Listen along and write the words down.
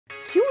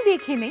क्यों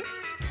देखें नहीं?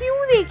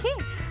 क्यों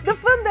देखें? The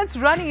film that's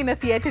running in a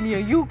theatre near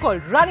you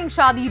called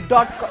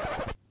runningshaadi.com.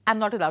 I'm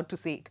not allowed to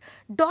say it.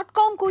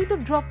 .com को ही तो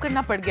drop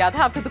करना पड़ गया था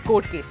after the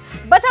court case.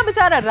 बचा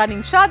बेचारा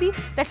Running Shaadi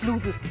that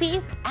loses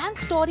pace and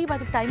story by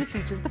the time it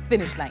reaches the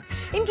finish line.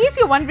 In case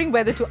you're wondering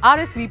whether to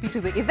RSVP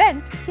to the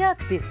event, hear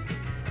this.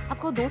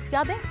 आपको दोस्त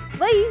याद है?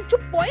 वही जो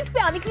point पे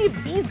आने के लिए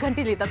 20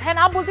 घंटे लेता था,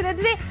 आप बोलते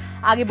रहते थे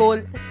आगे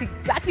बोल. That's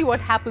exactly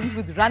what happens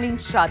with Running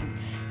Shaadi.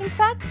 In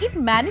fact, it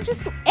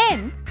manages to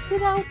end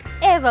without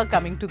ever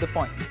coming to the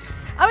point.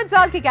 Amit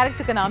Saad के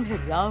character का नाम है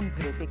राम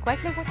भरोसे,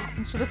 quite like what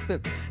happens to the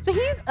film. So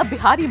he's a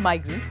Bihari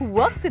migrant who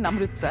works in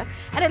Amritsar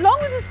and along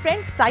with his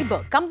friend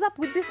Cyber comes up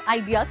with this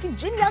idea कि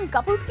जिन young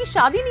couples की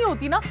शादी नहीं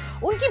होती ना,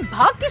 उनकी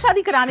भाग के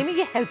शादी कराने में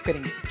ये help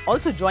करेंगे.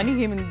 Also joining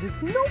him in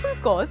this noble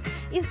cause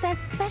is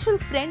that special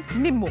friend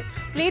Nimmo,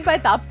 played by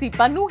Taapsee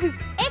Pannu, his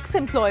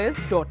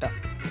ex-employer's daughter.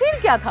 फिर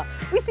क्या था?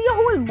 We see a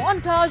whole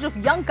montage of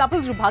young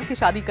couples जो भाग के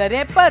शादी कर रहे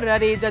हैं, पर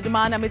अरे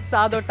जजमान अमित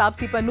साध और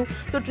तापसी पन्नू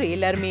तो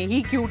ट्रेलर में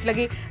ही क्यूट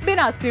लगे.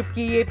 बिना स्क्रिप्ट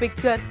की ये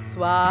पिक्चर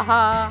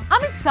स्वाहा.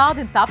 अमित साध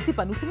और तापसी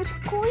पन्नू से मुझे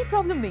कोई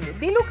प्रॉब्लम नहीं है.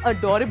 They look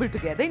adorable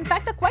together. In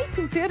fact, are quite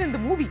sincere in the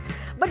movie.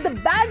 But the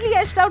badly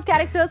etched out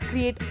characters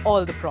create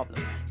all the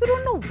problem. You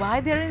don't know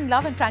why they're in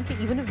love, and frankly,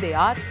 even if they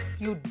are,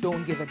 you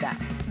don't give a damn.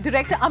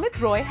 Director Amit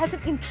Roy has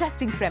an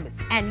interesting premise,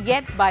 and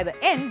yet by the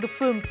end, the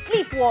film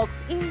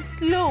sleepwalks in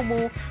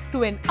slow-mo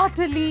to an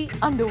utterly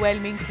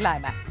underwhelming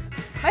climax.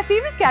 My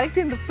favorite character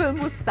in the film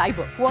was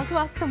Cyber, who also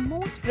asked the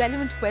most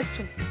relevant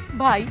question,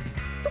 Bhai,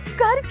 tu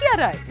kar kya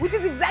raha hai? Which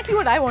is exactly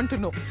what I want to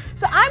know.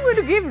 So I'm going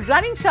to give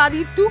Running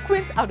Shaadi 2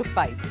 Quints out of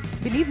 5.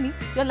 Believe me,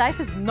 your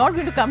life is not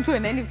going to come to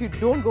an end if you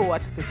don't go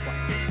watch this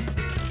one.